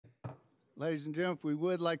Ladies and gentlemen, if we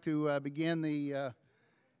would like to begin the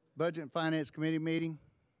Budget and Finance Committee meeting.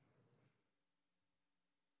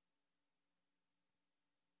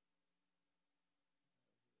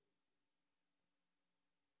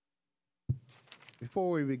 Before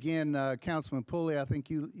we begin, Councilman Pulley, I think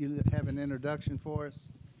you have an introduction for us.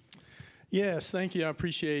 Yes, thank you. I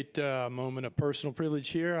appreciate a moment of personal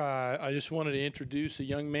privilege here. I just wanted to introduce a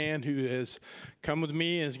young man who has come with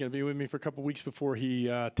me and is going to be with me for a couple weeks before he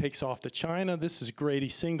takes off to China. This is Grady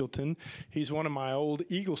Singleton. He's one of my old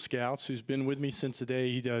Eagle Scouts who's been with me since the day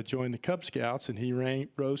he joined the Cub Scouts, and he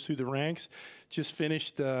rose through the ranks, just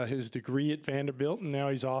finished his degree at Vanderbilt, and now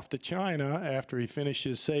he's off to China after he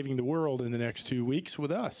finishes saving the world in the next 2 weeks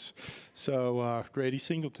with us. So, Grady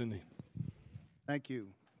Singleton. Thank you.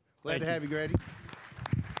 Glad to have you, Grady.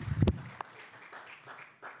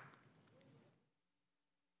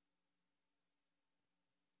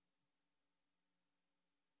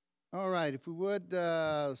 All right, if we would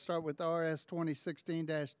start with RS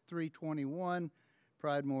 2016-321,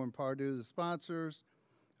 Pridemore and Pardue, the sponsors,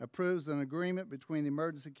 approves an agreement between the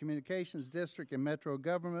Emergency Communications District and Metro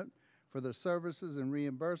Government for the services and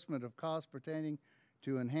reimbursement of costs pertaining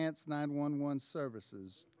to enhanced 911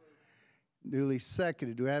 services. Duly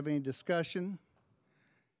seconded. Do we have any discussion?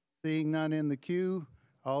 Seeing none in the queue,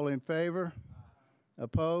 all in favor?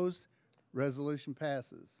 Opposed? Resolution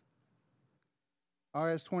passes.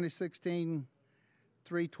 RS 2016-322,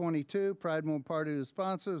 Pridemore Pardue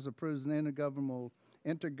sponsors, approves an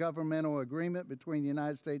intergovernmental agreement between the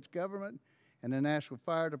United States government and the Nashville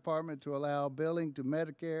Fire Department to allow billing to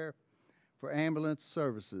Medicare for ambulance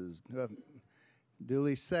services.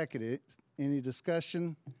 Duly seconded. Any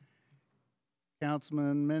discussion?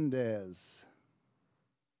 Councilman Mendez.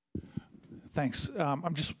 Thanks.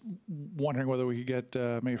 I'm just wondering whether we could get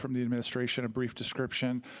maybe from the administration a brief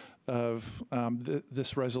description of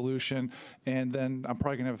this resolution, and then I'm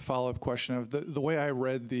probably going to have a follow-up question of the way I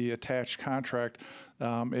read the attached contract.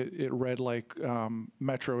 It read like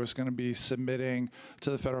Metro is going to be submitting to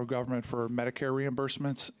the federal government for Medicare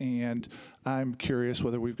reimbursements, and I'm curious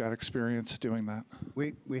whether we've got experience doing that.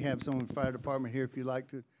 We have someone from the fire department here if you'd like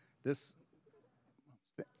to.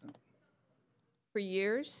 For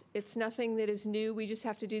years. It's nothing that is new. We just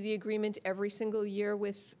have to do the agreement every single year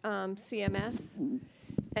with CMS.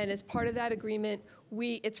 And as part of that agreement,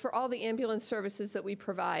 it's for all the ambulance services that we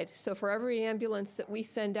provide. So for every ambulance that we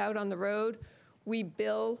send out on the road, we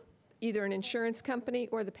bill either an insurance company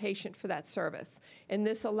or the patient for that service. And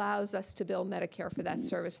this allows us to bill Medicare for that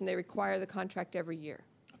service, and they require the contract every year.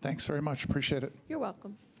 Thanks very much. Appreciate it. You're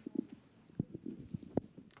welcome.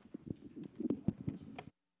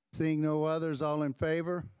 Seeing no others, all in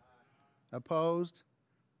favor? Opposed?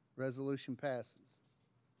 Resolution passes.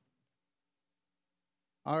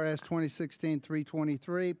 RS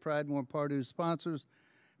 2016-323, Pridemore Pardue sponsors,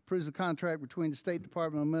 approves a contract between the State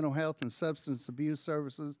Department of Mental Health and Substance Abuse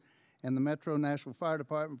Services and the Metro Nashville Fire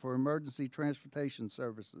Department for emergency transportation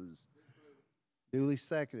services. Duly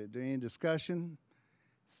seconded. Any discussion?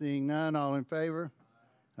 Seeing none, all in favor?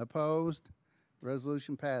 Opposed?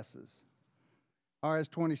 Resolution passes. RS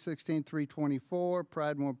 2016-324,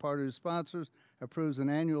 Pridemore Pardue sponsors, approves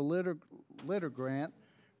an annual litter grant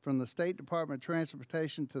from the State Department of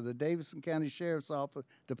Transportation to the Davidson County Sheriff's Office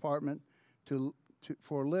Department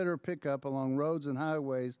for litter pickup along roads and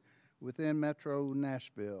highways within Metro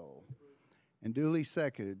Nashville. And duly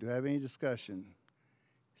seconded. Do I have any discussion?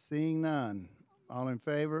 Seeing none. All in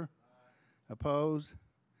favor? Opposed?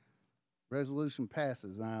 Resolution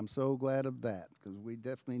passes. I'm so glad of that because we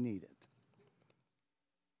definitely need it.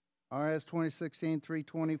 RS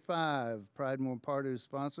 2016-325, Pridemore Pardue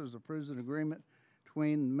sponsors, approves an agreement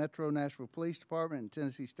between Metro Nashville Police Department and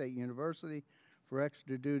Tennessee State University for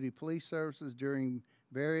extra duty police services during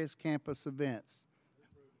various campus events.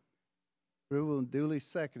 Approval and duly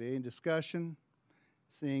seconded. Any discussion?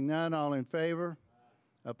 Seeing none, all in favor?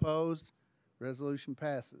 Opposed? Resolution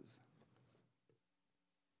passes.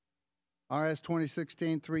 RS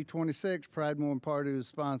 2016-326, Pridemore and Pardue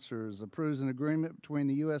sponsors, approves an agreement between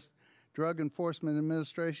the U.S. Drug Enforcement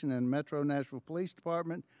Administration and Metro Nashville Police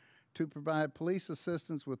Department to provide police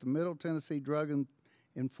assistance with the Middle Tennessee Drug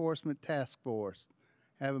Enforcement Task Force.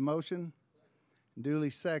 Have a motion? Duly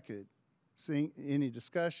seconded. Seeing any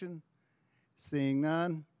discussion? Seeing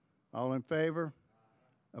none, all in favor?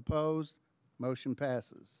 Opposed? Motion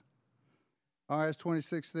passes. RS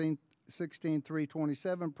 2016-327,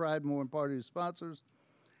 Pridemore and Pardue sponsors,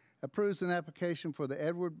 approves an application for the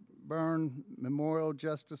Edward Byrne Memorial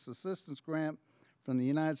Justice Assistance Grant from the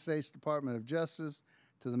United States Department of Justice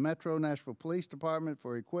to the Metro Nashville Police Department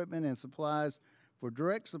for equipment and supplies for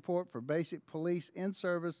direct support for basic police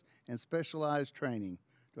in-service and specialized training.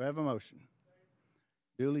 Do I have a motion?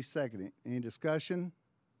 Duly seconded. Any discussion?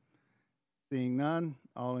 Seeing none,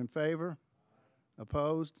 all in favor?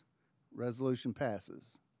 Opposed? Resolution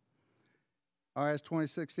passes. RS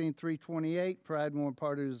 2016-328, Pridemore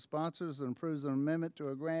Party sponsors and approves an amendment to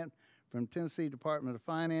a grant from Tennessee Department of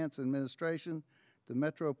Finance Administration to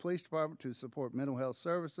Metro Police Department to support mental health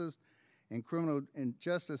services and criminal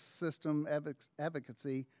justice system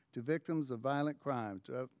advocacy to victims of violent crime.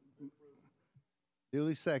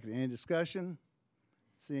 Duly seconded. Any discussion?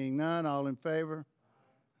 Seeing none, all in favor?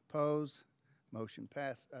 Opposed? Resolution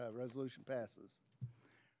passes.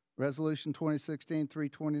 Resolution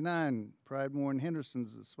 2016-329, Pridemore and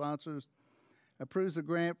Henderson's sponsors, approves a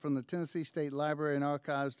grant from the Tennessee State Library and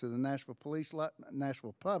Archives to the Nashville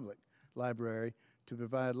Public Library to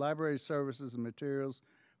provide library services and materials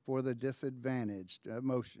for the disadvantaged.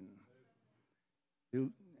 Motion.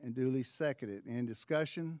 And duly seconded. Any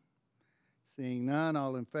discussion? Seeing none,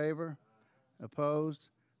 all in favor? Opposed?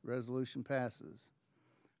 Resolution passes.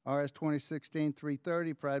 RS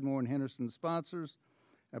 2016-330, Pridemore and Henderson sponsors,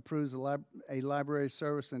 approves a Library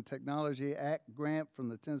Service and Technology Act grant from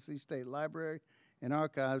the Tennessee State Library and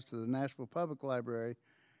Archives to the Nashville Public Library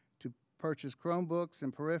to purchase Chromebooks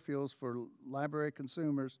and peripherals for library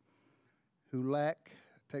consumers who lack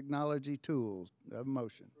technology tools. Do I have a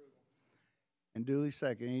motion? And duly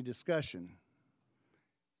second. Any discussion?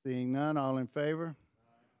 Seeing none, all in favor?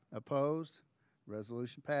 Opposed?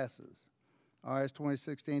 Resolution passes. RS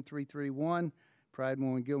 2016-331,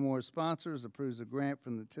 Pridemore and Gilmore sponsors, approves a grant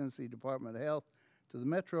from the Tennessee Department of Health to the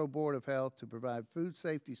Metro Board of Health to provide food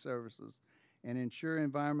safety services and ensure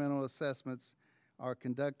environmental assessments are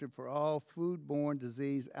conducted for all foodborne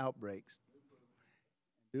disease outbreaks.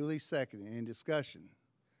 Duly seconded. Any discussion?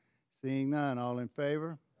 Seeing none, all in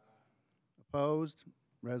favor? Opposed?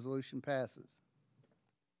 Resolution passes.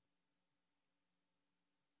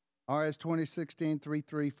 RS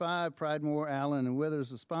 2016-335, Pridemore, Allen, and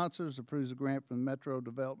Withers, the sponsors, approves a grant from the Metro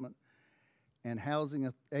Development and Housing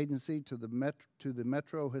Agency to the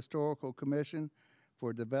Metro Historical Commission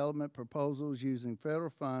for development proposals using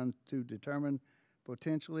federal funds to determine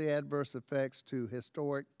potentially adverse effects to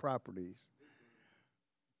historic properties.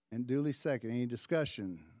 And duly second. Any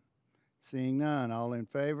discussion? Seeing none, all in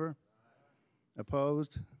favor?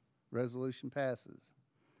 Opposed? Resolution passes.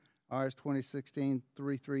 RS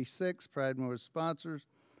 2016-336, Pridemore sponsors,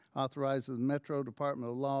 authorizes the Metro Department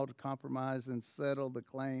of Law to compromise and settle the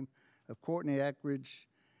claim of Courtney Ackridge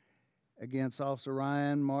against Officer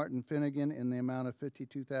Ryan Martin Finnegan in the amount of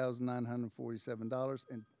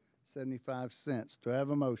 $52,947.75. Do I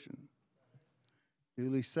have a motion?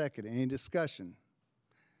 Duly second. Any discussion?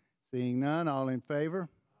 Seeing none, all in favor?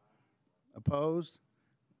 Opposed?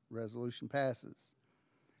 Resolution passes.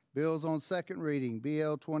 Bills on second reading.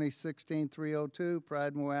 BL 2016-302,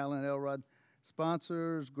 Pridemore, Allen, Elrod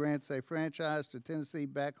sponsors, grants a franchise to Tennessee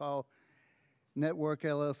Backhaul Network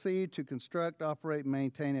LLC to construct, operate, and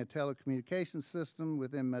maintain a telecommunications system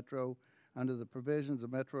within Metro under the provisions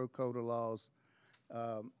of Metro Code of Laws.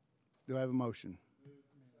 Do I have a motion?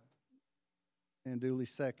 And duly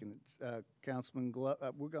seconded. Councilman Glove,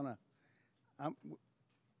 I'm going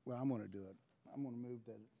to do it. I'm going to move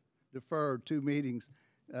that it's deferred 2 meetings.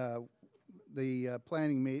 The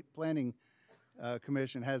planning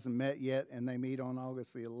commission hasn't met yet, and they meet on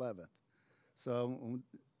August the 11th. So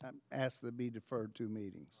I'm asked to be deferred 2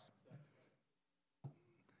 meetings.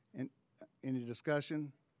 And any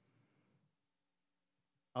discussion?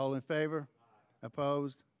 All in favor?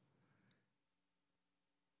 Opposed?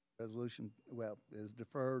 Resolution, is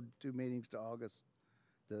deferred 2 meetings to August.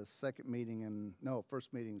 The first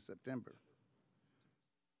meeting in September.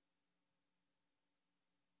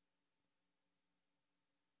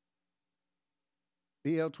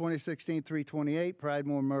 BL 2016-328,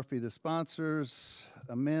 Pridemore Murphy, the sponsors,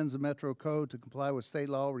 amends the Metro Code to comply with state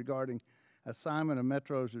law regarding assignment of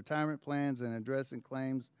Metro's retirement plans and addressing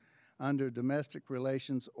claims under domestic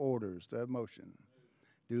relations orders. Do I have a motion?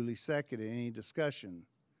 Duly seconded. Any discussion?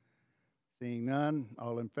 Seeing none,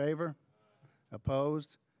 all in favor?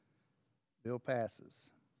 Opposed? Bill passes.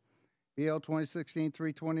 BL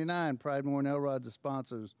 2016-329, Pridemore and Elrod, the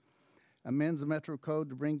sponsors, amends the Metro Code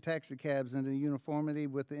to bring taxi cabs into uniformity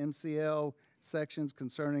with the MCL sections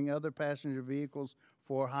concerning other passenger vehicles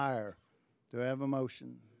for hire. Do I have a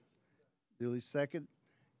motion? Duly second.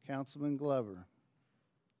 Councilman Glover.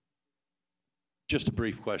 Just a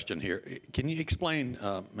brief question here. Can you explain,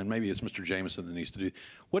 and maybe it's Mr. Jameson that needs to do,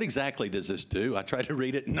 what exactly does this do? I tried to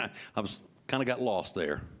read it and I was kind of got lost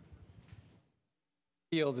there.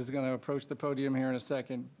 Fields is going to approach the podium here in a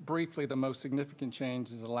second. Briefly, the most significant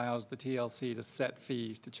change is it allows the TLC to set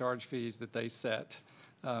fees, to charge fees that they set.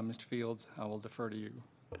 Mr. Fields, I will defer to you.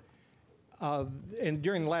 And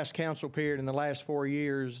during the last council period, in the last 4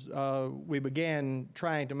 years, we began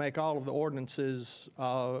trying to make all of the ordinances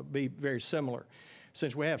be very similar.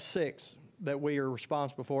 Since we have 6 that we are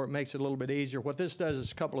responsible for, it makes it a little bit easier. What this does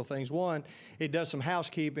is a couple of things. One, it does some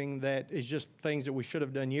housekeeping that is just things that we should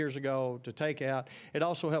have done years ago to take out. It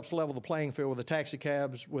also helps level the playing field with the taxi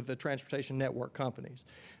cabs, with the transportation network companies.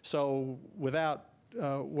 So without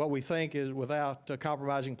what we think is without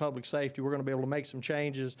compromising public safety, we're going to be able to make some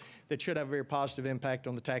changes that should have a very positive impact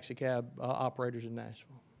on the taxi cab operators in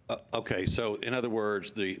Nashville. Okay, so in other words,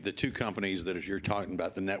 the 2 companies that you're talking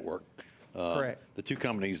about, the network, correct. The 2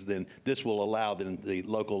 companies, then this will allow then the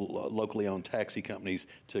locally owned taxi companies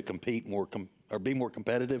to compete more or be more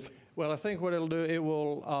competitive? Well, I think what it'll do, it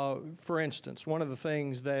will, for instance, one of the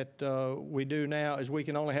things that we do now is we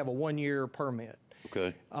can only have a 1-year permit.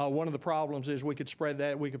 Okay. One of the problems is we could spread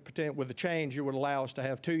that. We could pretend with the change, it would allow us to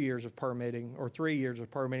have 2 years of permitting or 3 years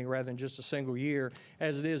of permitting rather than just a single year.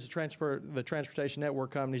 As it is, the transportation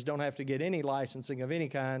network companies don't have to get any licensing of any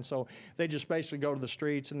kind, so they just basically go to the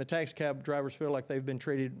streets, and the taxi cab drivers feel like they've been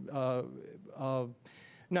treated,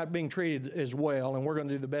 not being treated as well, and we're going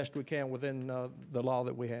to do the best we can within the law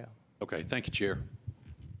that we have. Okay. Thank you, Chair.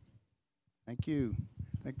 Thank you.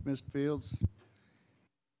 Thank you, Mr. Fields.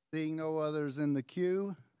 Seeing no others in the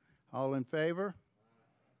queue, all in favor?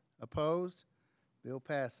 Opposed? Bill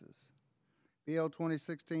passes. BL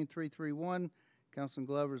 2016-331, Councilman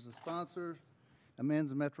Glover is the sponsor, amends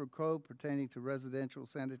the Metro Code pertaining to residential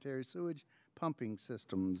sanitary sewage pumping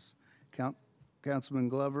systems. Councilman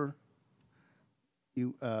Glover,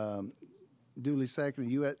 you duly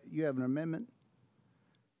seconded. You have an amendment?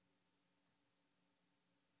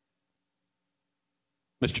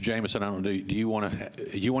 Mr. Jameson, I don't know. Do you want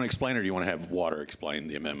to explain, or do you want to have Water explain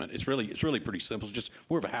the amendment? It's really pretty simple. It's just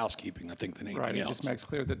more of a housekeeping, I think, than anything else. Right. It just makes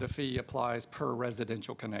clear that the fee applies per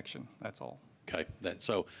residential connection. That's all. Okay.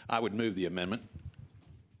 So I would move the amendment.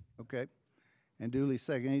 Okay. And duly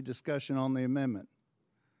second. Any discussion on the amendment?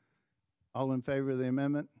 All in favor of the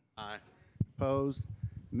amendment? Aye. Opposed?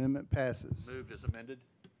 Amendment passes. Moved as amended.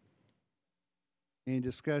 Any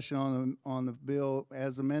discussion on the bill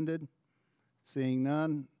as amended? Seeing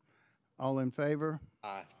none, all in favor?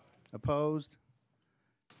 Aye. Opposed?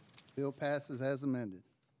 Bill passes as amended.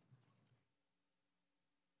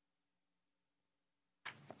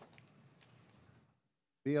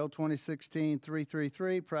 BL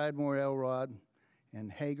 2016-333, Pridemore, Elrod,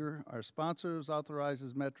 and Hager are sponsors,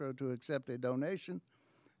 authorizes Metro to accept a donation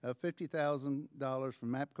of $50,000 from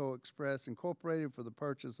MAPCO Express Incorporated for the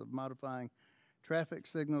purchase of modifying traffic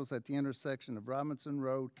signals at the intersection of Robinson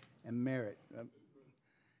Road and Merritt.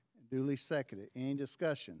 Duly seconded. Any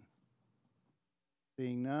discussion?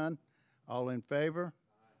 Seeing none, all in favor?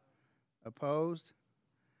 Aye. Opposed?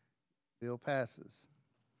 Bill passes.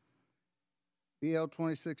 BL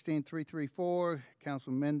 2016-334,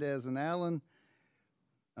 Councilman Mendez and Allen,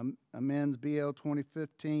 amends BL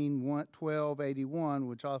 2015-1281,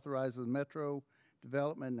 which authorizes Metro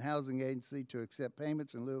Development and Housing Agency to accept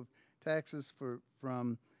payments in lieu of taxes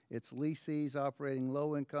from its lessees operating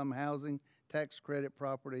low-income housing tax credit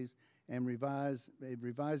properties and revising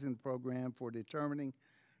the program for determining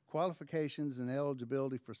qualifications and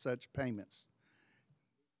eligibility for such payments.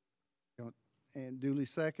 And duly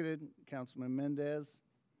seconded, Councilman Mendez.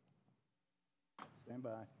 Stand by.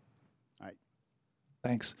 All right.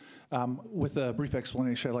 Thanks. With a brief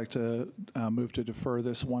explanation, I'd like to move to defer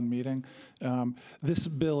this one meeting. This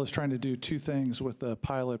bill is trying to do 2 things with the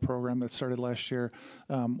pilot program that started last year.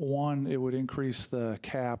 One, it would increase the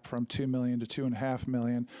cap from $2 million to $2.5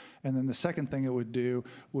 million. And then the second thing it would do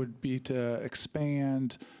would be to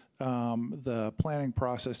expand the planning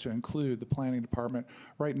process to include the planning department.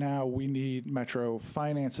 Right now, we need Metro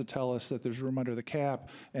Finance to tell us that there's room under the cap,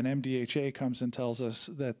 and MDHA comes and tells us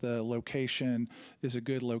that the location is a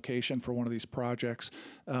good location for one of these projects.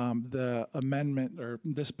 The amendment, or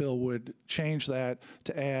this bill, would change that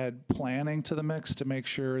to add planning to the mix to make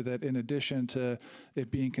sure that in addition to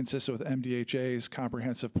it being consistent with MDHA's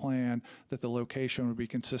comprehensive plan, that the location would be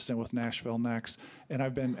consistent with Nashville Next. And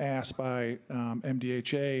I've been asked by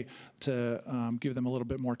MDHA to give them a little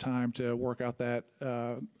bit more time to work out that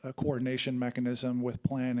coordination mechanism with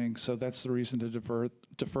planning. So that's the reason to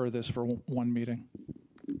defer this for one meeting.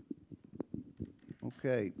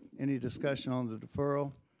 Okay. Any discussion on the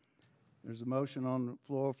deferral? There's a motion on the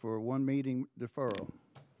floor for one meeting deferral.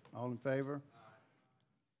 All in favor? Aye.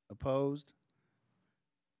 Opposed?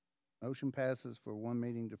 Motion passes for one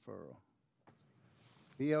meeting deferral.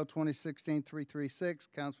 BL 2016-336,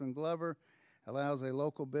 Councilman Glover allows a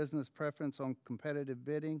local business preference on competitive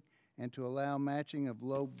bidding and to allow matching of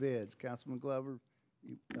low bids. Councilman Glover,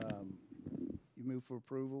 you move for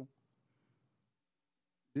approval?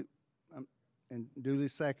 And duly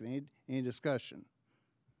seconded. Any discussion?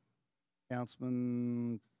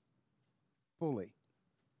 Councilman Pulley.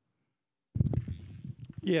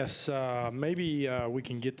 Yes, maybe we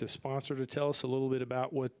can get the sponsor to tell us a little bit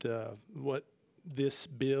about what this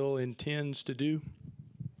bill intends to do.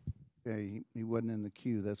 Okay, he wasn't in the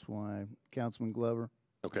queue. That's why. Councilman Glover.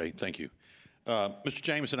 Okay, thank you. Mr.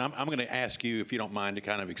 Jameson, I'm going to ask you, if you don't mind, to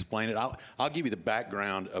kind of explain it. I'll give you the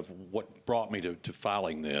background of what brought me to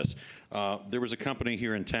filing this. There was a company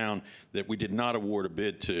here in town that we did not award a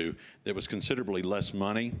bid to that was considerably less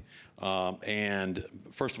money. And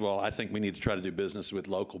first of all, I think we need to try to do business with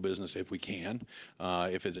local business if we can,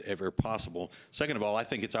 if it's ever possible. Second of all, I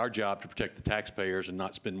think it's our job to protect the taxpayers and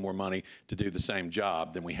not spend more money to do the same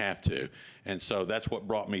job than we have to. And so that's what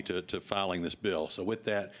brought me to filing this bill. So with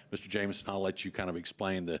that, Mr. Jameson, I'll let you kind of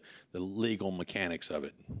explain the legal mechanics of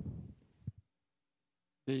it.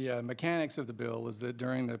 The mechanics of the bill is that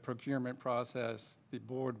during the procurement process, the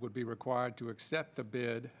board would be required to accept the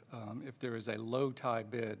bid if there is a low tie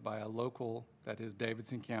bid by a local, that is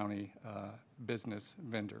Davidson County, business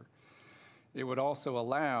vendor. It would also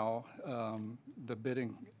allow the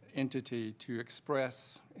bidding entity to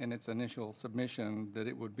express in its initial submission that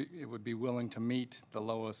it would be willing to meet the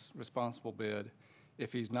lowest responsible bid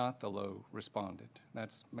if he's not the low respondent.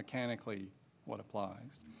 That's mechanically what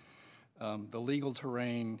applies. The legal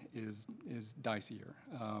terrain is dicier.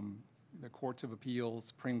 The courts of appeals,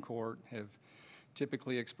 Supreme Court, have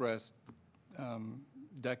typically expressed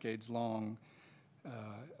decades-long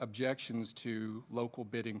objections to local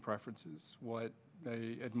bidding preferences. What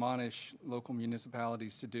they admonish local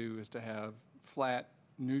municipalities to do is to have flat,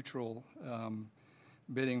 neutral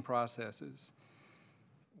bidding processes.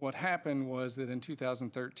 What happened was that in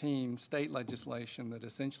 2013, state legislation that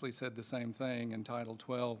essentially said the same thing in Title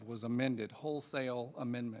 12 was amended, wholesale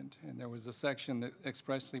amendment, and there was a section that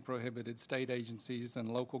expressly prohibited state agencies and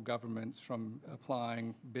local governments from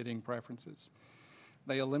applying bidding preferences.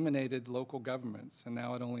 They eliminated local governments, and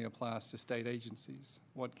now it only applies to state agencies.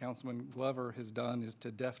 What Councilman Glover has done is to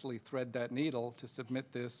deftly thread that needle to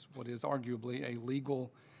submit this, what is arguably a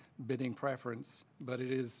legal bidding preference, but it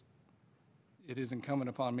is incumbent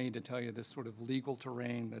upon me to tell you this sort of legal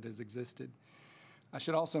terrain that has existed. I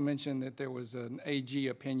should also mention that there was an AG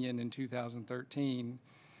opinion in 2013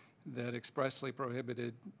 that expressly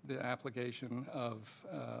prohibited the application of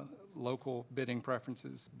local bidding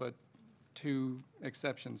preferences, but two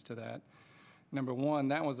exceptions to that. Number one,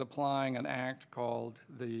 that was applying an act called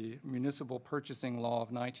the Municipal Purchasing Law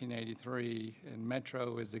of 1983, and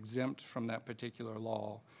Metro is exempt from that particular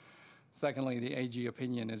law. Secondly, the AG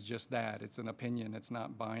opinion is just that. It's an opinion. It's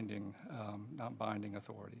not binding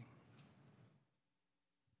authority.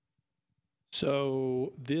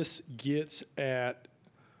 So this gets at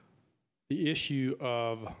the issue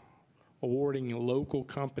of awarding local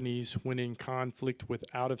companies when in conflict with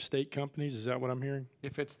out-of-state companies. Is that what I'm hearing?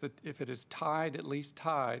 If it is tied, at least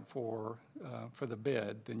tied for the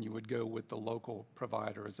bid, then you would go with the local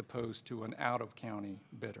provider as opposed to an out-of-county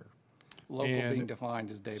bidder. Local being defined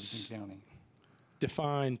as Davidson County.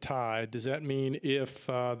 Define tied. Does that mean if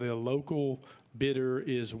the local bidder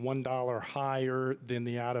is $1 higher than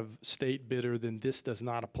the out-of-state bidder, then this does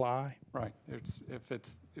not apply? Right.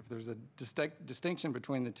 If there's a distinction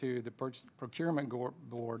between the two, the procurement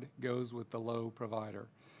board goes with the low provider.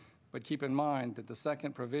 But keep in mind that the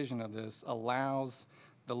second provision of this allows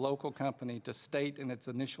the local company to state in its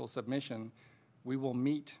initial submission, we will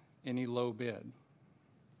meet any low bid.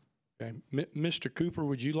 Okay. Mr. Cooper,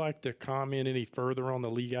 would you like to comment any further on the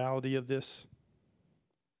legality of this?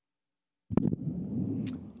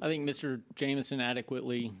 I think Mr. Jameson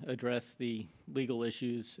adequately addressed the legal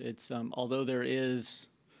issues. It's although there is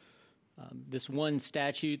this one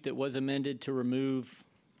statute that was amended to remove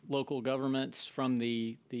local governments from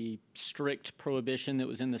the strict prohibition that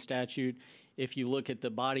was in the statute, if you look at the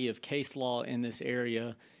body of case law in this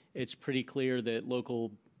area, it's pretty clear that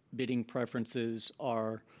local bidding preferences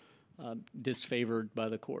are disfavored by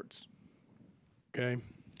the courts. Okay.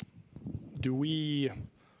 Do we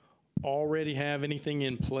already have anything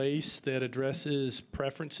in place that addresses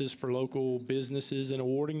preferences for local businesses in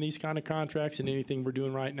awarding these kind of contracts, and anything we're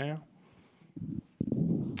doing right now?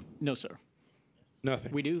 No, sir.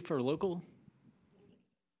 Nothing. We do for local?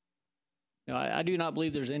 No, I do not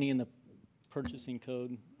believe there's any in the purchasing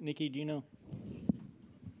code. Nikki, do you know?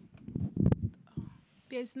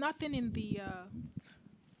 There's nothing in the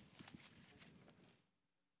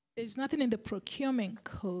There's nothing in the procurement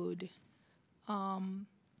code.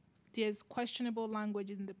 There's questionable language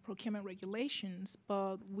in the procurement regulations,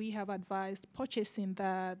 but we have advised purchasing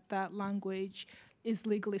that that language is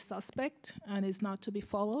legally suspect and is not to be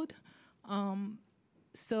followed.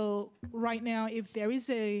 So right now, if there is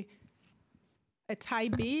a tie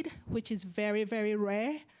bid, which is very, very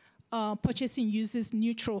rare, purchasing uses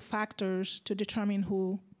neutral factors to determine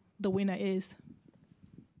who the winner is.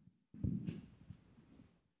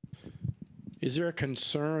 Is there a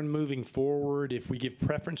concern moving forward if we give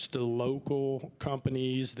preference to local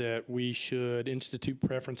companies that we should institute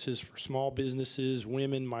preferences for small businesses,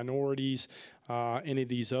 women, minorities, any of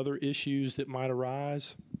these other issues that might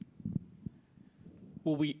arise?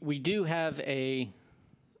 Well, we do have a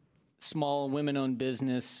small women-owned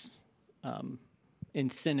business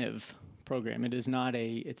incentive program. It's not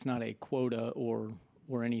a quota or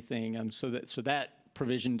anything. So that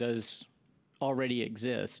provision does already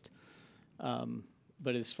exist.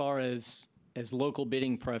 But as far as local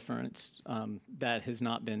bidding preference, that has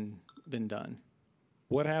not been done.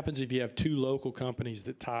 What happens if you have two local companies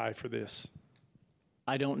that tie for this?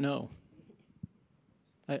 I don't know.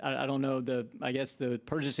 I don't know. I guess the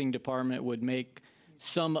purchasing department would make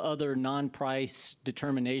some other non-price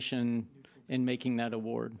determination in making that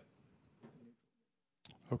award.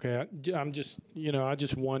 Okay, I'm just, I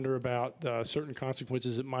just wonder about certain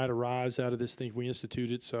consequences that might arise out of this thing we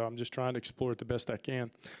instituted, so I'm just trying to explore it the best I can.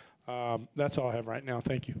 That's all I have right now.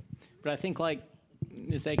 Thank you. But I think, like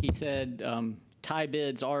Ms. Eki said, tie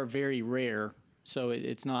bids are very rare, so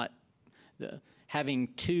it's not having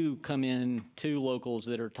two come in, two locals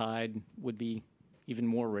that are tied would be even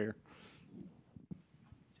more rare.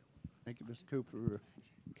 Thank you, Mr. Cooper.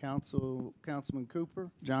 Councilman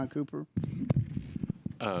Cooper, John Cooper.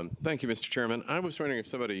 Thank you, Mr. Chairman. I was wondering if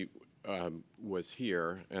somebody was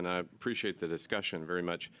here, and I appreciate the discussion very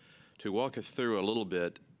much, to walk us through a little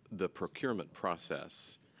bit the procurement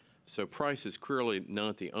process. So price is clearly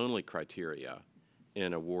not the only criteria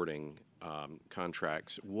in awarding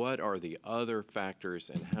contracts. What are the other factors,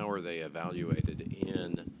 and how are they evaluated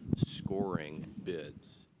in scoring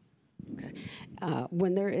bids? Okay.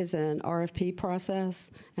 When there is an RFP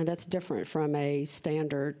process, and that's different from a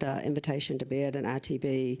standard invitation to bid, an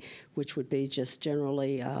ITB, which would be just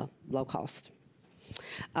generally low cost.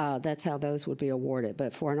 That's how those would be awarded.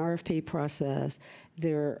 But for an RFP process,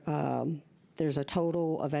 there's a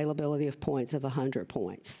total availability of points of 100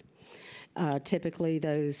 points. Typically,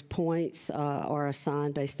 those points are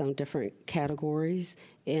assigned based on different categories,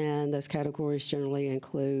 and those categories generally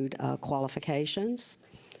include qualifications,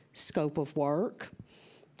 scope of work,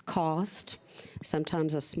 cost,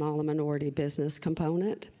 sometimes a small minority business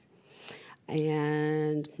component,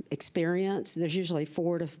 and experience. There's usually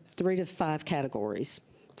 3 to 5 categories.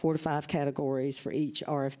 4 to 5 categories for each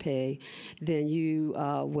RFP. Then you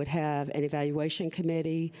would have an evaluation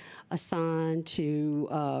committee assigned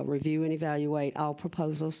to review and evaluate all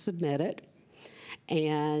proposals submitted.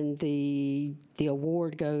 And the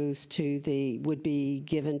award would be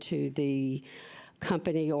given to the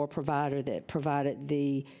company or provider that provided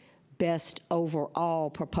the best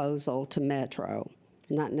overall proposal to Metro,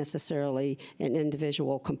 not necessarily an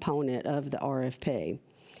individual component of the RFP.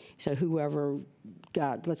 So whoever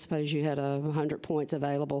got, let's suppose you had 100 points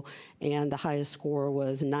available and the highest score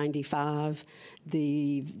was 95,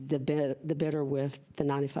 the bidder with the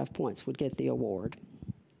 95 points would get the award.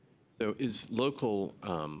 So is local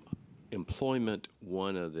employment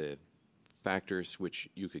one of the factors which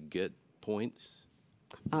you could get points?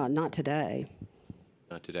 Not today.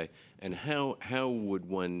 Not today. And how would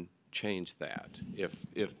one change that if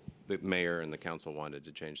the mayor and the council wanted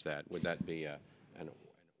to change that? Would that be an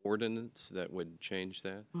ordinance that would change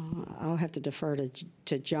that? I'll have to defer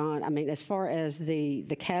to John. I mean, as far as the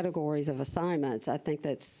categories of assignments, I think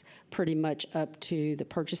that's pretty much up to the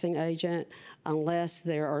purchasing agent, unless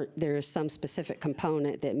there is some specific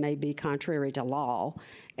component that may be contrary to law,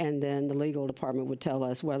 and then the legal department would tell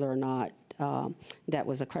us whether or not that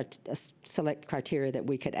was a select criteria that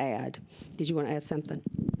we could add. Did you want to add something?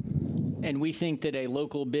 And we think that a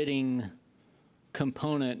local bidding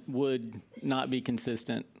component would not be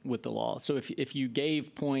consistent with the law. So if you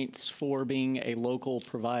gave points for being a local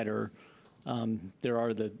provider, there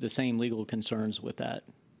are the same legal concerns with that.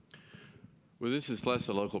 Well, this is less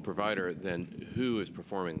a local provider than who is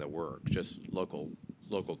performing the work, just local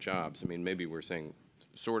jobs. I mean, maybe we're saying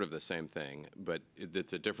sort of the same thing, but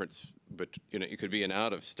it's a difference. But it could be an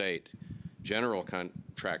out-of-state general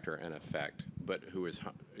contractor in effect, but who is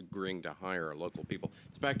agreeing to hire local people.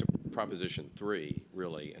 It's back to Proposition 3,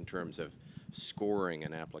 really, in terms of scoring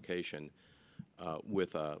an application.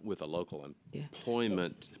 with a local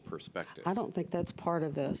employment perspective. I don't think that's part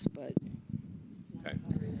of this, but Okay.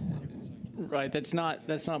 Right, that's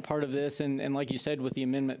not part of this, and like you said, with the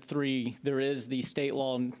Amendment 3, there is the state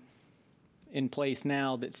law in place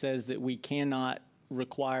now that says that we cannot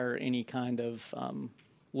require any kind of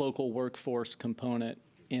local workforce component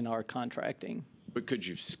in our contracting. But could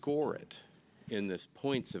you score it in this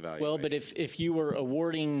points evaluation? Well, but if you were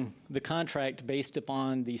awarding the contract based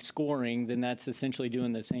upon the scoring, then that's essentially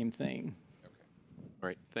doing the same thing. Okay. All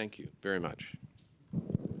right, thank you very much.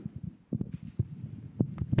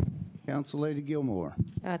 Council Lady Gilmore.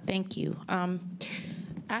 Thank you.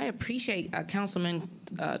 I appreciate Councilman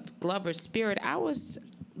Glover's spirit. I was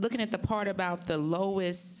looking at the part about the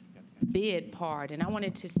lowest bid part, and I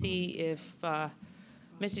wanted to see if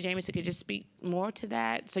Mr. Jamieson could just speak more to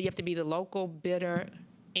that. So you have to be the local bidder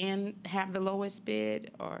and have the lowest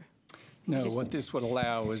bid, or? No, what this would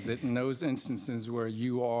allow is that in those instances where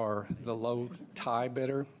you are the low tie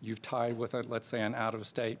bidder, you've tied with, let's say, an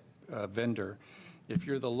out-of-state vendor. If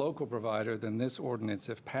you're the local provider, then this ordinance,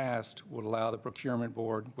 if passed, would allow the procurement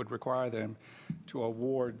board, would require them to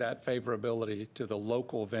award that favorability to the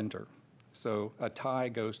local vendor. So a tie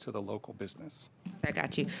goes to the local business. I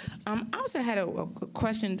got you. I also had a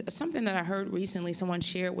question, something that I heard recently, someone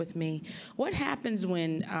shared with me. What happens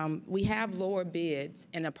when we have lower bids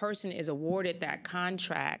and a person is awarded that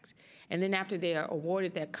contract, and then after they are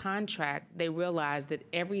awarded that contract, they realize that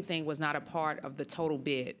everything was not a part of the total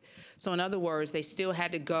bid? So in other words, they still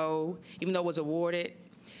had to go, even though it was awarded,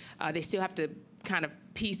 they still have to kind of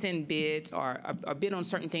piece in bids or bid on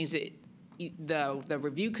certain things that the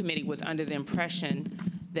review committee was under the impression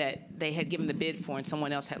that they had given the bid for and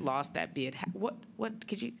someone else had lost that bid. What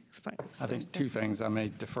could you explain? I think two things. I may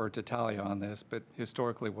defer to Talia on this, but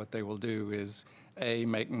historically what they will do is, A,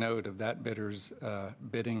 make note of that bidder's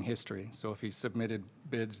bidding history. So if he submitted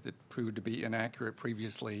bids that proved to be inaccurate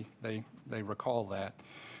previously, they recall that.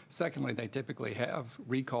 Secondly, they typically have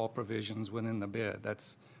recall provisions within the bid.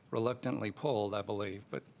 That's reluctantly pulled, I believe,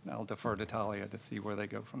 but I'll defer to Talia to see where they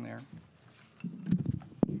go from there.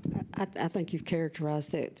 I think you've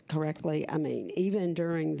characterized it correctly. I mean, even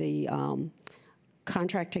during the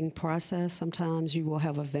contracting process, sometimes you will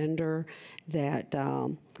have a vendor that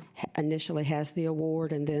initially has the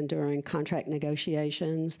award, and then during contract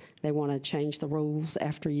negotiations, they want to change the rules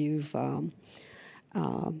after you've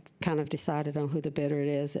kind of decided on who the bidder it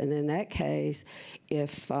is. And in that case,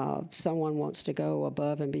 if someone wants to go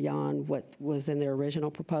above and beyond what was in their original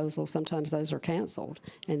proposal, sometimes those are canceled.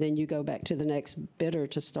 And then you go back to the next bidder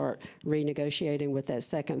to start renegotiating with that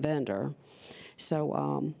second vendor.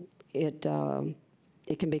 So it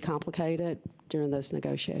can be complicated during those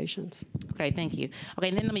negotiations. Okay, thank you. Okay,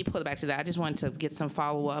 and then let me pull it back to that. I just wanted to get some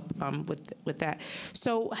follow-up with that.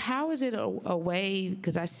 So how is it a way,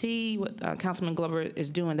 because I see what Councilman Glover is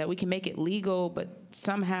doing, that we can make it legal but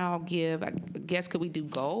somehow give, I guess, could we do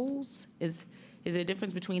goals? Is there a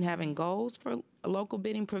difference between having goals for a local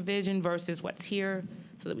bidding provision versus what's here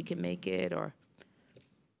so that we can make it, or?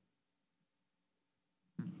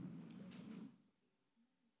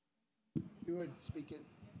 You would speak it.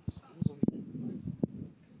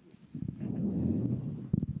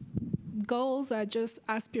 Goals are just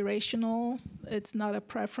aspirational. It's not a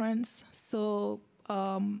preference. So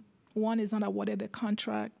one is not awarded a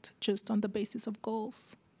contract just on the basis of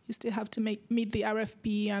goals. You still have to meet the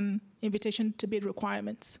RFP and invitation to bid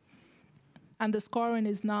requirements. And the scoring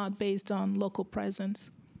is not based on local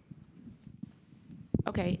presence.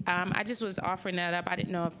 Okay, I just was offering that up. I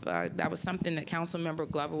didn't know if that was something that Councilmember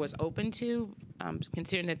Glover was open to,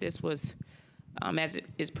 considering that this was, as it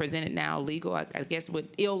is presented now, legal. I guess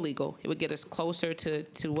illegal, it would get us closer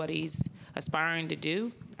to what he's aspiring to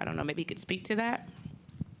do. I don't know, maybe he could speak to that.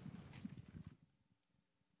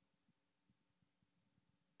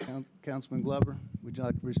 Councilman Glover, would you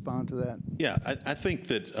like to respond to that? Yeah, I think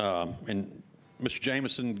that, and Mr.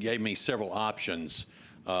 Jamieson gave me several options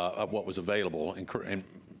of what was available. And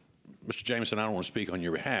Mr. Jamieson, I don't want to speak on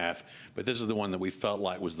your behalf, but this is the one that we felt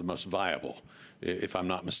like was the most viable, if I'm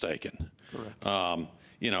not mistaken. Correct.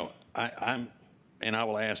 You know, and I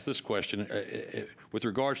will ask this question. With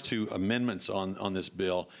regards to amendments on this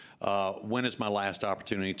bill, when is my last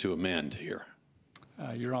opportunity to amend here?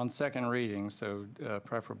 You're on second reading, so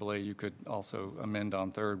preferably you could also amend on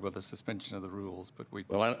third with a suspension of the rules. But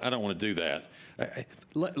well, I don't want to do that.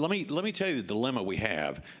 Let me tell you the dilemma we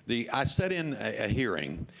have. I sat in a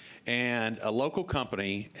hearing, and a local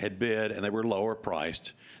company had bid, and they were lower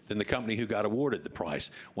priced than the company who got awarded the price.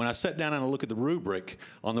 When I sat down and I looked at the rubric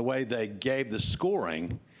on the way they gave the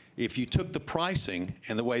scoring, if you took the pricing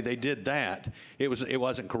and the way they did that, it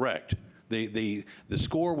wasn't correct. The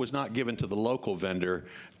score was not given to the local vendor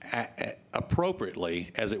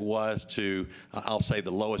appropriately as it was to, I'll say,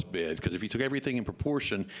 the lowest bid, because if you took everything in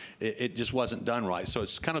proportion, it just wasn't done right. So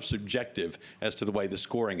it's kind of subjective as to the way the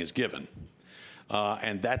scoring is given.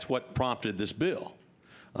 And that's what prompted this bill.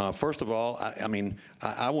 First of all,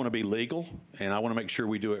 I want to be legal, and I want to make sure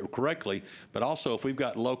we do it correctly, but also if we've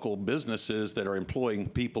got local businesses that are employing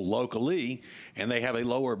people locally and they have a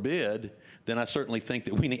lower bid, then I certainly think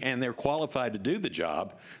that we need, and they're qualified to do the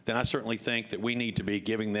job, then I certainly think that we need to be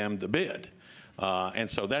giving them the bid. And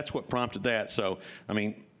so that's what prompted that. So, I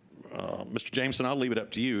mean, Mr. Jameson, I'll leave it up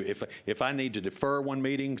to you. If I need to defer one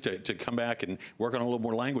meeting to come back and work on a little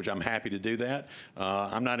more language, I'm happy to do that.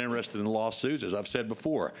 I'm not interested in lawsuits, as I've said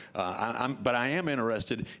before. But I am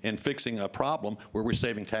interested in fixing a problem where we're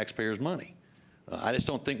saving taxpayers' money. I just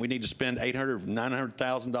don't think we need to spend $800,000,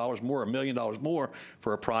 $900,000 more, $1 million more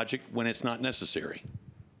for a project when it's not necessary.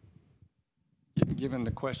 Given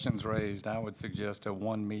the questions raised, I would suggest a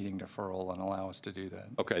one-meeting deferral and allow us to do that.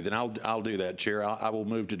 Okay, then I'll do that, Chair. I will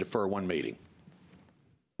move to defer one meeting.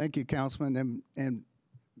 Thank you, Councilman. And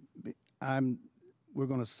we're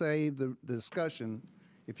going to save the discussion.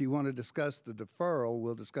 If you want to discuss the deferral,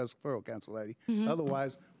 we'll discuss deferral, Council Lady.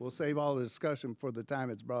 Otherwise, we'll save all the discussion for the time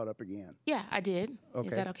it's brought up again. Yeah, I did. Okay.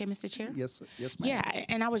 Is that okay, Mr. Chair? Yes, yes, ma'am. Yeah,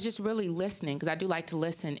 and I was just really listening because I do like to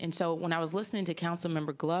listen. And so when I was listening to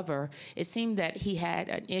Councilmember Glover, it seemed that he had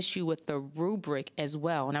an issue with the rubric as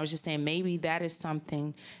well. And I was just saying maybe that is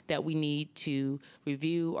something that we need to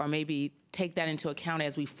review or maybe take that into account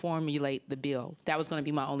as we formulate the bill. That was going to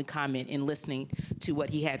be my only comment in listening to what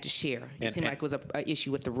he had to share. It seemed like it was an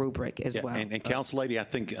issue with the rubric as well. And Council Lady, I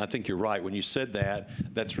think you're right. When you said that,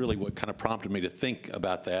 that's really what kind of prompted me to think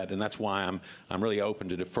about that, and that's why I'm really open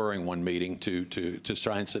to deferring one meeting to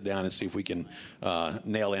try and sit down and see if we can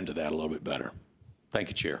nail into that a little bit better. Thank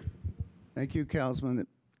you, Chair. Thank you, Councilman.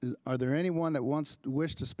 Are there anyone that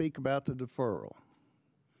wish to speak about the deferral?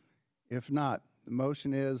 If not, the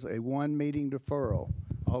motion is a one-meeting deferral.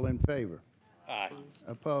 All in favor? Aye.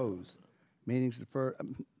 Opposed? Meetings defer.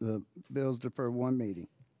 The bills defer one meeting.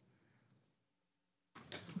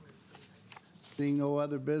 Seeing no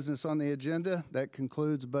other business on the agenda, that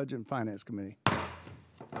concludes Budget and Finance Committee.